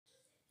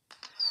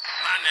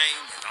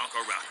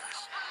Uncle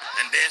Ruckus.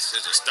 And this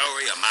is the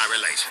story of my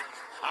relation.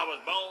 I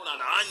was born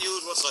under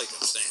unusual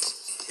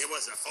circumstances. It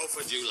was the 4th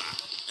of July,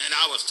 and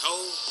I was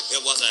told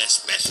it was an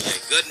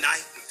especially good night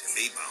to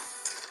be born.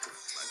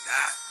 But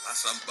that was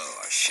some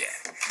bullshit.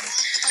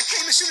 I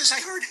came as soon as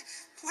I heard.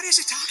 What is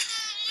it, Doc?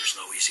 There's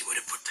no easy way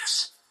to put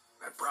this.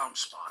 That brown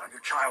spot on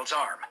your child's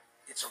arm.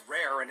 It's a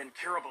rare and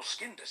incurable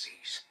skin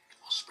disease. It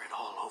will spread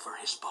all over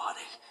his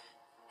body.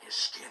 His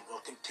skin will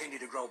continue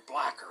to grow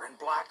blacker and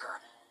blacker.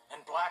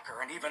 And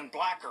blacker, and even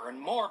blacker,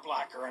 and more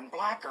blacker, and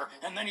blacker,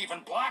 and then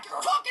even blacker.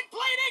 Talk in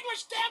plain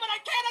English, damn it!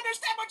 I can't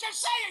understand what you're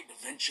saying!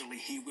 Eventually,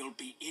 he will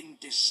be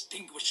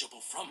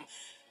indistinguishable from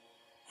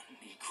a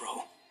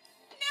Negro.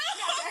 No!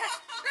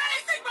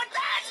 Anything but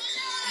that!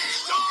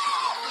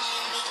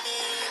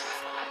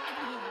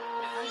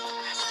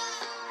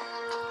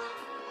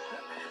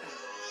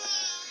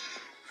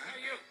 Hey,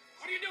 you!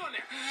 What are you doing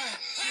there?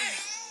 Hey!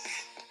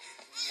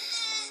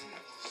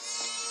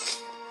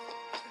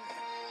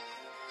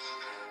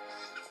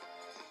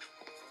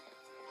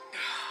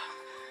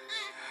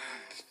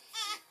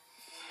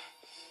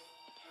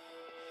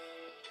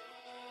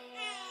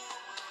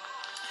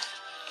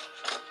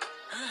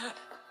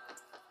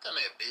 Come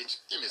here, bitch.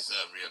 Give me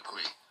something real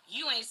quick.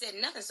 You ain't said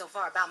nothing so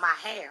far about my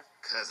hair.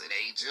 'Cause it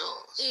ain't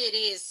yours. It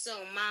is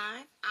so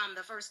mine. I'm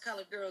the first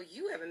colored girl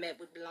you ever met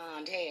with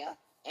blonde hair.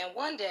 And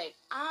one day,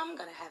 I'm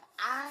gonna have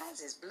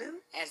eyes as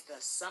blue as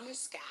the summer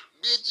sky.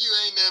 Bitch, you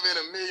ain't never in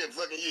a million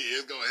fucking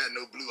years gonna have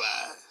no blue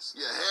eyes.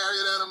 You're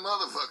hairier than a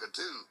motherfucker,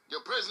 too.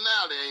 Your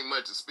personality ain't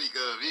much to speak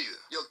of either.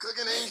 Your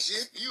cooking ain't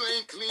shit. You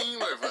ain't clean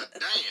worth a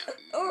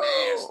damn.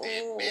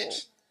 Nasty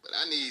bitch. But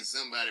I need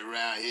somebody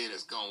around here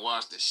that's gonna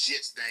wash the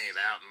shit stains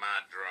out my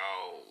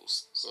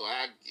drawers. So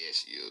I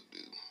guess you'll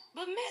do.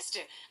 But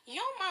mister,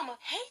 your mama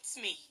hates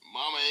me.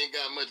 Mama ain't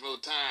got much more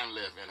time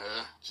left in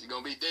her. She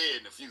gonna be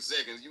dead in a few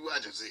seconds. You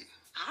watch and see.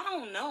 I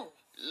don't know.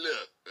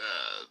 Look,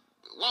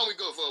 why don't we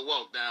go for a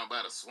walk down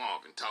by the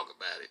swamp and talk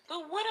about it?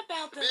 But what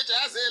about the... Bitch,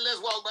 I said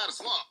let's walk by the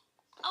swamp.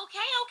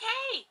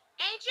 Okay.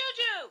 Hey,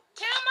 Juju,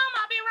 tell Mama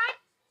I'll be right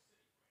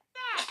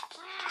back.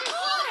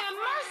 Lord have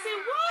mercy,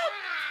 what?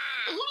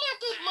 Who left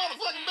this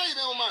motherfucking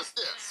baby on my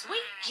steps?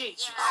 Sweet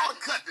Jesus. I ought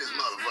to cut this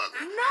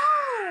motherfucker.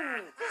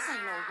 No, this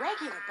ain't no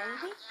regular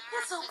baby.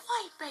 It's a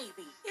white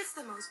baby. It's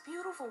the most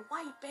beautiful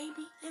white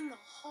baby in the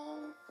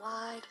whole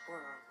wide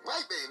world.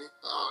 White baby?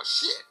 Oh,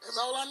 shit. That's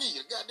all I need.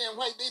 A goddamn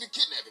white baby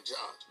kidnapping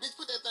charge. Bitch,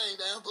 put that thing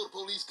down before the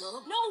police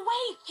come. No,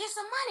 wait. Here's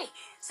some money.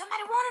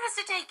 Somebody wanted us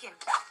to take him.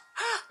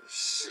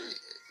 Shit.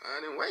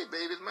 Finding white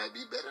babies might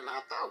be better than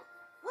I thought.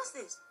 What's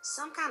this?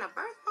 Some kind of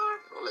birthmark?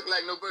 Don't look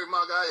like no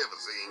birthmark I ever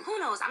seen. Who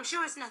knows? I'm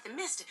sure it's nothing,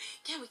 mister.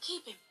 Can we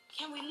keep him?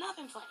 Can we love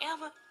him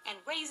forever and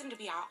raise him to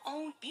be our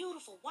own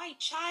beautiful white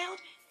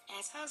child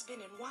as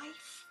husband and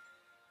wife?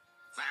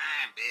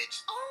 Fine,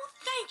 bitch. Oh,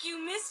 thank you,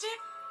 mister.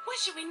 What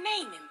should we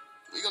name him?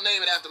 We gonna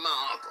name it after my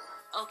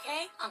uncle.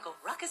 Okay, Uncle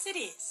Ruckus it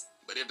is.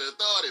 But if the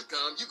authorities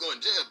come, you go in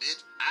jail,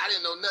 bitch. I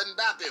didn't know nothing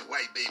about this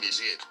white baby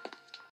shit.